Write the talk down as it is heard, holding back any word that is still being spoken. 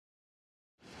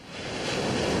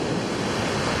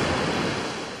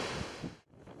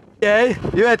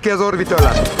Jöhet ki az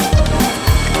orvitorlát!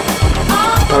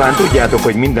 Talán tudjátok,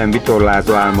 hogy minden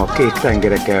vitorlázó álma kék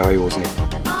tengerekkel hajózni.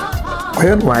 A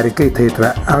januári 2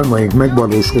 hétre álmaink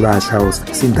megvalósulásához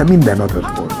szinte minden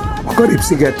adott volt. A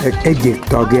Karib-szigetek egyik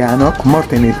tagjának,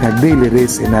 Martinique déli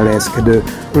részén elhelyezkedő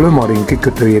Le Marin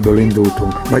kikötőjéből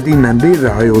indultunk, majd innen délre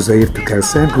hajózva értük el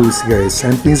Saint-Lucia és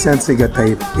Saint-Vincent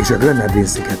szigeteit és a Grenadine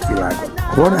szigetvilágot.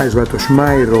 A varázslatos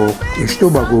Mairo és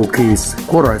Tobago Cays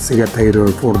korall-szigeteiről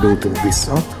fordultunk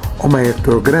vissza,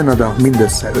 amelyektől Grenada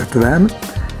mindössze 50,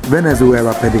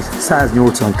 Venezuela pedig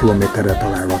 180 kilométerre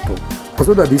található. Az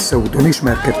oda-vissza úton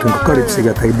ismerkedtünk a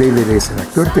Karib-szigetek déli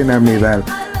részének történelmével,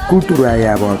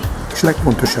 kultúrájával és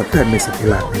legfontosabb természeti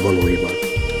látnivalóival.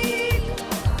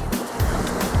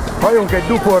 Hajunk egy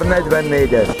Dufour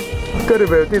 44-es,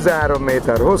 körülbelül 13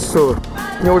 méter hosszú,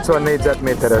 80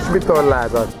 négyzetméteres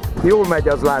vitorlázat, jól megy,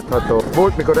 az látható.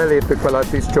 Volt, mikor elértük fel a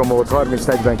 10 csomót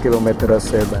 30-40 km/h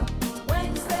szélben.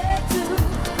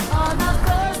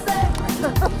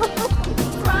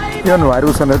 Január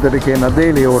 25-én a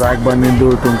déli órákban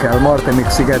indultunk el Martinique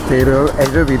szigetéről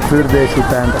egy rövid fürdés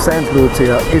után a Saint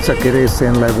Lucia északi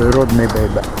részén levő Rodney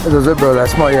Bay-be. Ez az öböl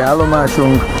lesz mai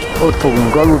állomásunk, ott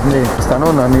fogunk aludni, aztán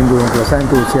onnan indulunk a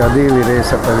Saint Lucia déli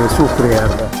része felé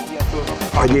Soufrière-be.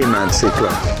 A gyémánt szikla.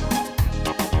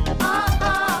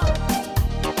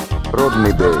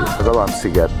 Rodney Bay, a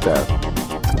Galap-szigettel.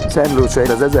 Saint Lucia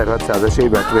az 1600-as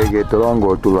évek végétől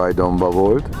angol tulajdonban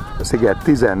volt, a sziget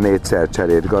 14-szer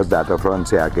cserélt gazdát a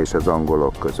franciák és az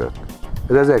angolok között.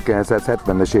 Az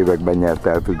 1970-es években nyerte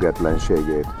el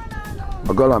függetlenségét.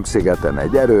 A Galap-szigeten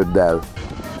egy erőddel,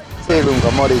 célunk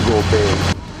a Marigot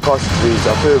Bay, Kastvíz,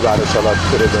 a főváros alatt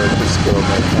kb. 10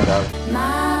 km-rel.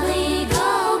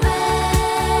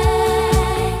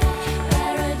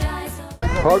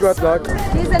 Hallgatlak!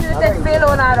 15 fél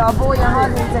órára a bója,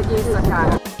 31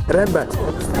 éjszakára. Rendben,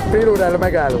 fél órára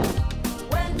megállunk.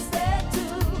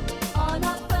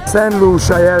 Saint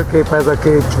Lucia jelképez a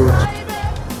két csúcs.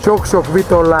 Sok-sok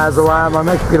vitorlázó álma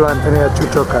megpillantani a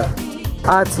csúcsokat.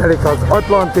 Átszelik az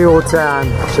Atlanti-óceán,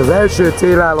 és az első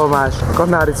célállomás a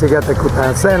Kanári-szigetek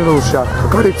után Saint Lucia, a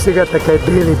Karib-szigetek egy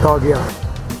déli tagja.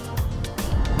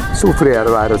 Soufrière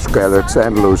városka előtt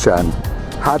Saint Lucián,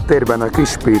 háttérben a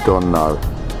kis Pitonnal.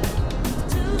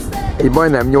 Egy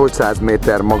majdnem 800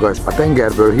 méter magas, a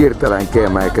tengerből hirtelen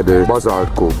kiemelkedő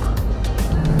bazaltkúp.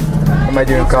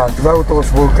 Megyünk az autós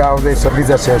vulkánhoz és a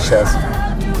vizeséshez.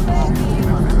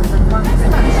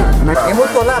 Én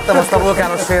múltkor láttam azt a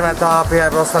vulkános filmet a Pierre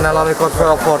Brosnannal, amikor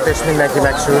felfort és mindenki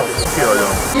megsült. Ki vagyok?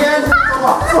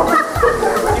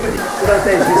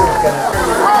 Te is viszont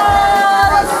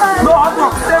No, hát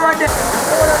te vagy!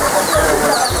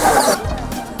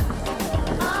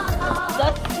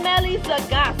 The smell is a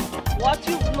gas. What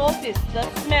you've noticed, the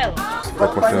smell.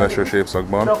 Hát most a esős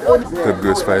évszakban több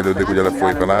gőz fejlődik, ugye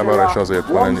lefolyik a lábára, és azért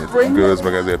van ennyi gőz,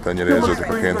 meg ezért ennyire érződik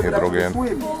a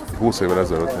kén-hidrogén. 20 évvel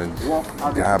ezelőtt egy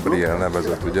Gabriel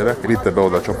nevezetű gyerek vitte be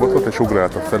oda a csoportot, és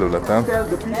ugrált a felületen.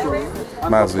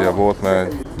 Mázlia volt,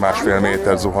 mert 1,5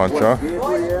 méter zuhant csak,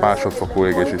 másodfokú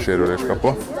égési sérülést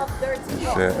kapott, és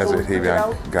ezért hívják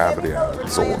Gabriel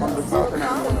zónának.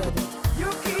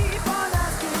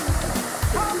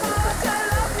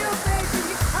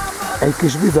 Egy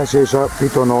kis vizesés a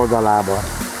Piton oldalába.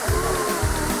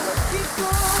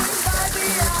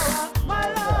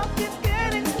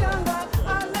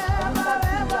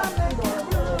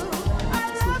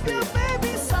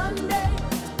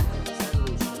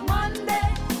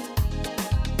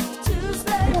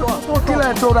 Itt van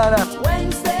 9 órára.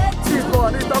 Itt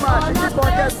van, itt a másik, itt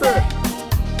van 2.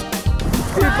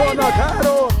 Itt vannak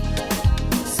 3.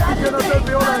 Itt jön a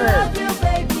többi onnan.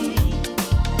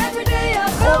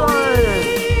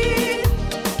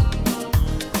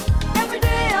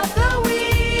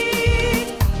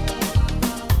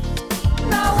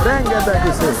 Rengeteg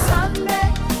isző.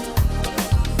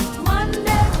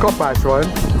 Kapás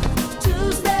van.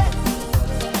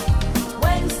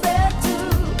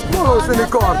 Valószínű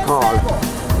karthal.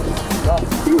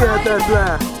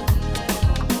 Hihetetlen.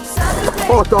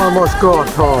 Hatalmas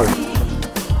karthal.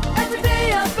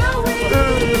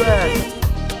 Őrület.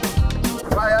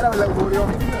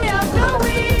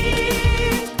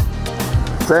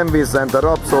 Saint Vincent a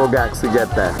rabszolgák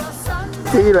szigete.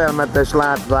 Félelmetes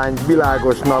látvány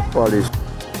világos nappal is.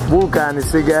 Vulkáni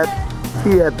sziget,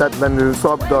 hihetetlenül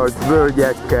szabdalt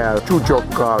völgyekkel,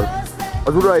 csúcsokkal.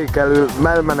 Az uraik elől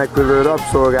melmenekülő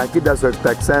rabszolgák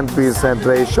ideszöktek Saint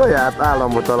Vincentre és saját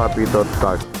államot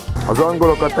alapítottak. Az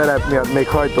angolok a terep miatt még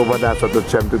hajtóvadászatot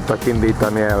sem tudtak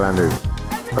indítani ellenük.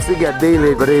 A sziget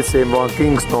déli részén van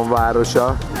Kingston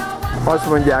városa. Azt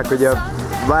mondják, hogy a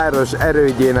város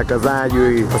erődjének az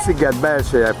ágyúi a sziget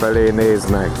belseje felé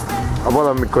néznek, a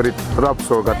valamikori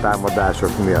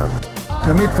rabszolgatámadások miatt.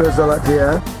 De mit főzalak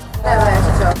ilyen?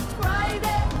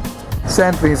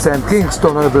 Szent Vincent,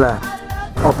 Kingston öble.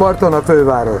 A parton a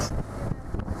főváros.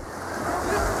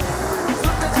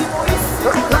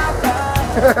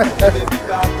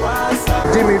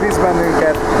 Jimmy visz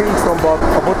bennünket Kingstonba,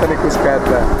 a botanikus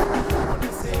kertbe.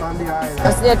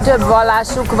 Azt ugye több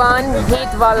vallásuk van, 7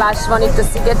 vallás van itt a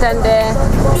szigeten, de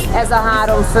ez a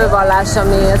 3 fő vallás,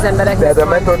 ami az embereknek De a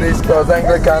metodista, az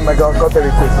anglikán, meg a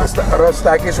katolikus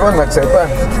rosták is vannak szépen?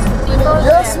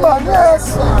 Yes, man, yes.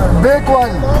 Big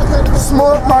one.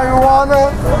 Smoke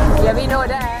marijuana. Yeah, we know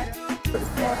that.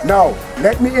 Now,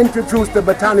 let me introduce the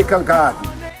botanical garden.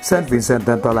 Szent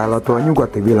Vincenten található a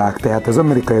nyugati világ, tehát az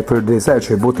amerikai földrész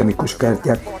első botanikus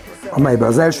kertje, amelybe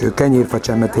az első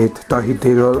kenyérfacsemetét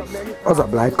Tahitiről az a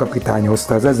Blythe kapitány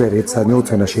hozta az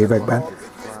 1780-as években,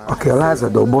 aki a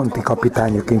lázadó Bonti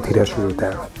kapitányaként híresült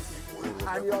el.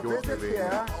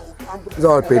 Az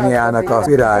alpiniának a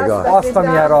virága. Azt,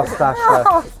 amilyen rasztás lett.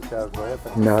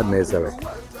 Na, hadd nézzelek.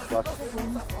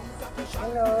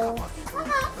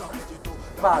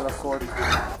 Válaszolt.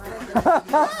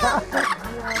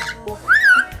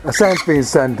 A Szent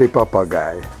Vincenti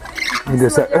papagáj.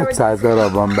 Mindössze 500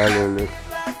 darab van belőlük.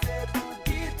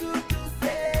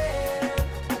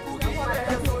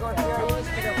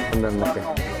 Mondom neki.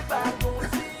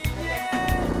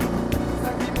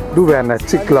 Duvernet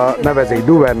cikla, nevezik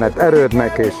Duvernet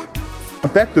erődnek is.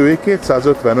 A tetőig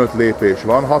 255 lépés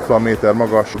van, 60 méter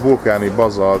magas vulkáni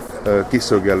bazalt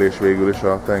kiszögelés végül is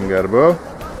a tengerből.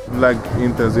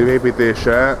 Legintenzív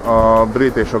építése a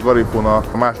brit és a garifuna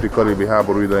a második karibi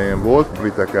háború idején volt,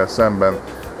 britekkel szemben.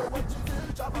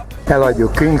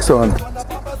 Eladjuk Kingston-t.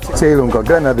 Célunk a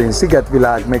Grenadine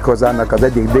szigetvilág, méghozzá annak az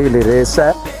egyik déli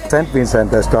része, Szent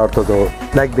Vincenthez tartozó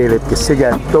legdélibb kis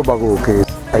sziget, Tobago Cays,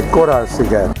 egy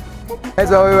korallsziget.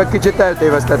 Ez a hő egy kicsit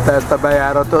eltévesztette ezt a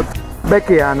bejáratot.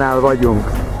 Bekiánál vagyunk.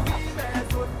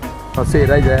 A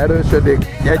szél egyre erősödik,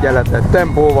 egyenletes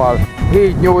tempóval,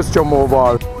 7-8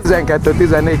 csomóval,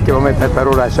 12-14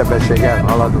 km/h sebességgel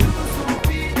haladunk.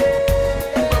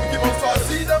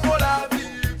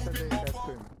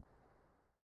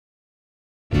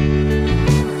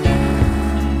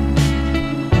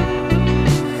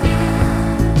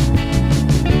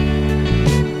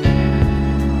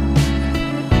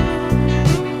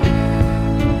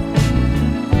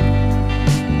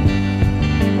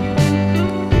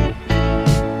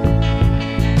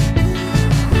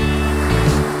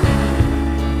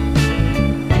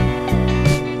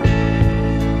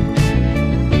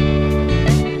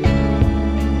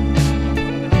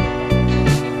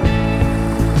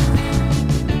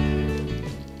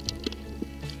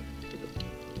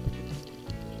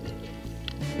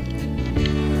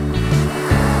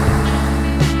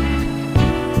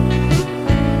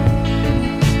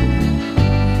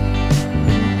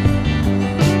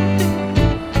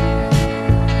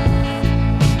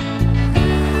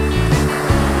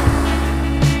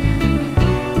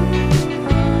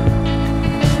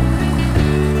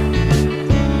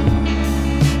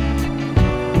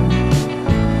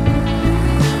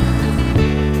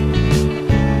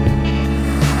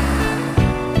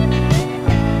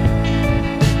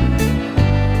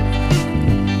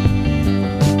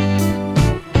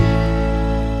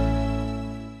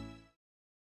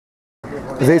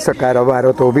 Az éjszakára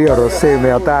várható viharos szél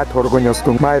miatt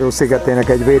áthorgonyoztunk Mairo szigetének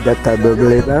egy védettebb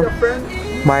böglébe.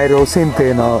 Mairo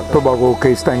szintén a Tobago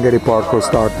Cays tengeri parkhoz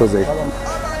tartozik.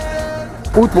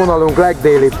 Útvonalunk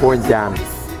legdélibb pontján.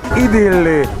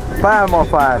 Idilli,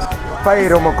 pálmafás,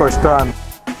 fehérhomokos strand.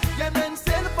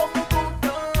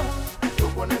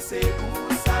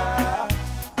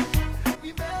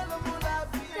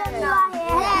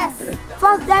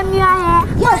 Fuck them, you are here.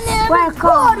 Your name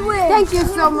welcome. Is Thank you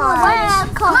so much.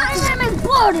 Welcome. My name is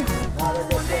Boris.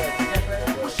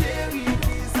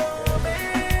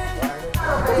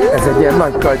 Ez egy ilyen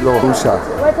nagy kagyló húsa.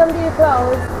 Welcome to your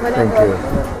clothes. Thank you.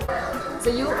 So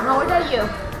you, how old are you?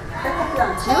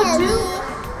 You?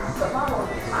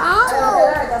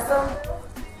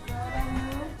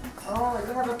 Oh,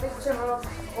 you have a picture of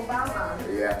Obama.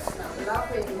 Yeah.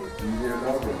 Laughing.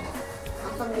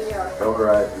 I'm from New York. All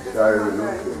right, we started with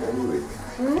losing anyway.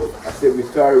 I said we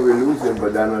started with losing,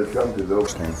 but Donald Trump is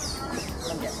opening.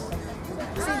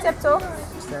 See tiptoe?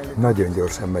 Nagyon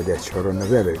gyorsan megy egy soron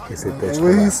az előkészítés.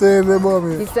 What he said, that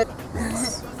mommy? He said.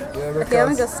 Okay,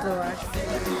 I'm gonna go slower.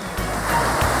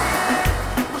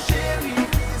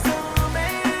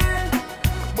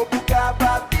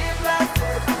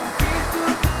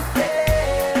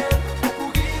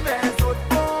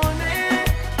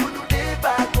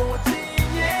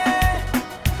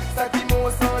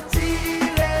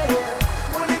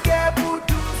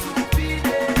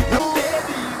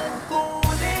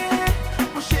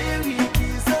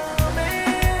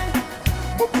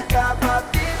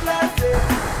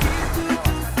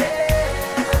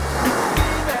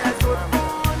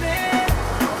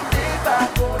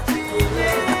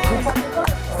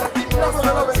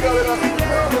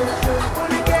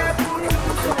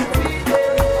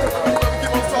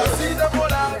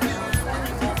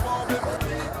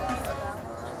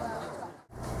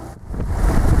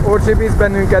 Orsi visz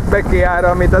bennünket Bekéára,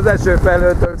 amit az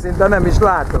esőfelhőtől szinte nem is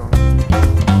látom.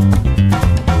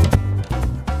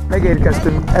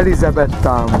 Megérkeztünk Elizabeth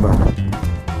Townba.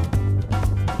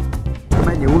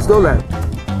 Mennyi, $20?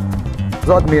 Az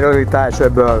Admiralitás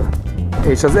öböl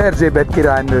és az Erzsébet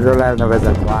királynőről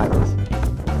elnevezett város.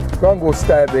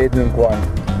 Kanguszterbédünk van.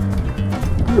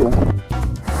 Jó.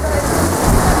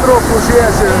 Trópusi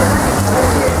eső.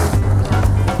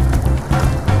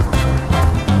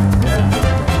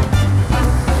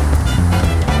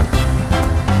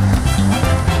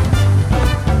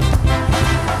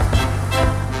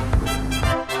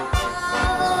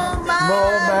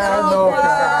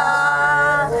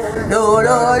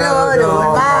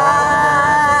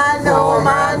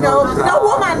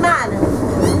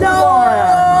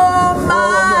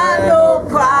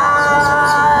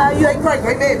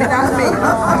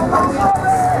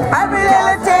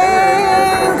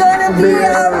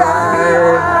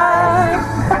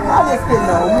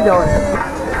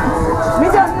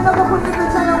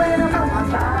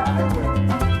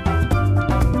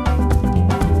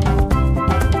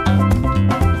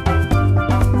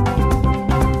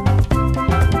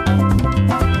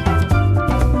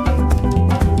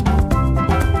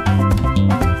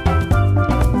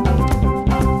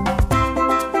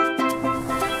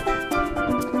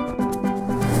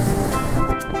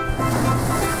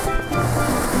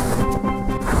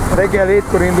 Reggel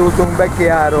 7-kor indultunk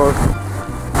Bekéáról.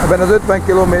 Ebben az 50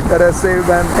 km-es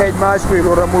szélben 1-1,5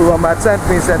 óra múlva már Szent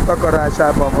Vincent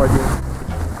takarásában vagyunk.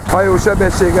 Hajó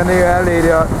sebessége néha eléri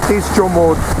a 10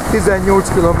 csomót 18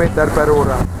 km/h.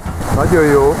 Nagyon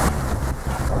jó.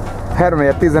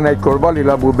 3:11-kor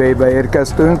Balilabu Baybe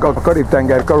érkeztünk, a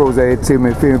Karib-tenger kalózai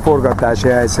című film forgatási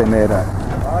helyszínére.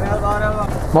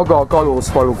 Maga a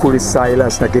kalózfalu kulisszái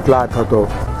lesznek itt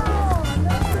láthatók.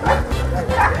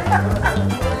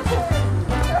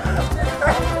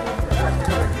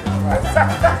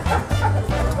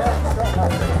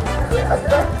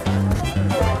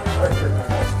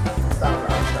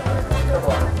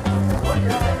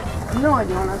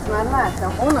 Nagyon, azt már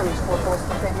láttam. Onnan is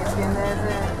fotóztak egyébként, de ez...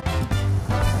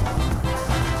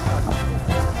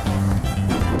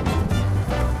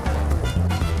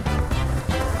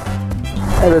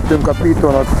 Előttünk a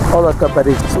Pitonok, alatta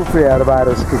pedig Szufiár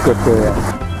város kikötője.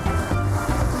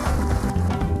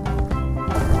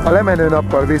 A lemenő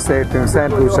nappal visszaértünk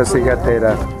Szent Lucia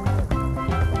szigetére.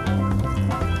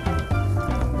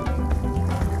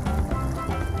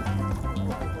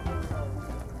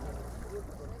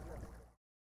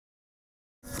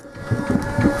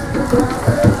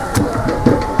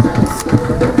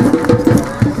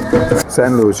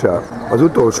 Szent Lucia, az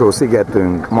utolsó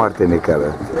szigetünk Martinique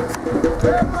előtt.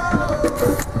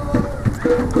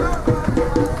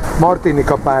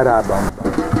 Martinique a párában.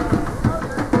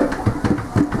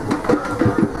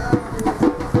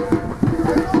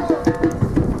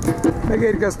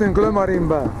 Megérkeztünk Le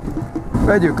Marinba.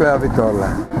 Vegyük le a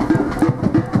vitorlát.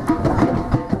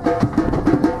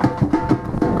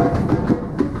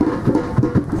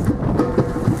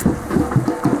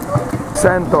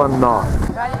 Szent Anna.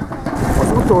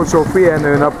 Az utolsó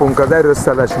pihenő napunk az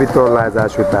erőszeles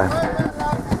vitorlázás után.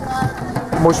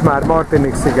 Most már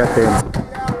Martinique szigetén.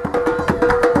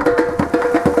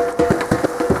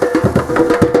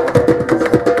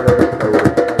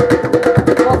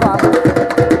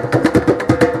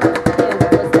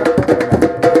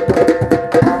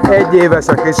 Egy éves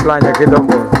a kislány, aki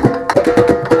dombol.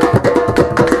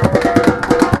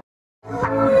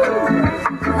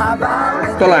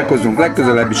 Találkozzunk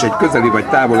legközelebb is egy közeli vagy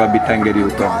távolabbi tengeri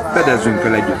úton. Fedezzünk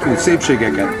fel együtt új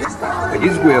szépségeket, vagy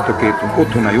izguljatok értünk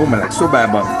otthon a jó meleg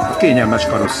szobában, a kényelmes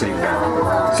karosszékben.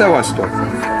 Szevasztok!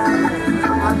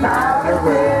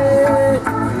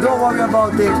 Don't worry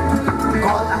about it.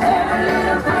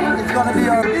 It's gonna be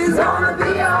alright.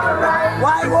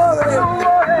 Why worry? Don't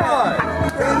worry.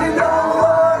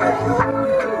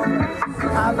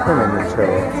 Nem menjünk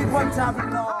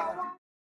sehol.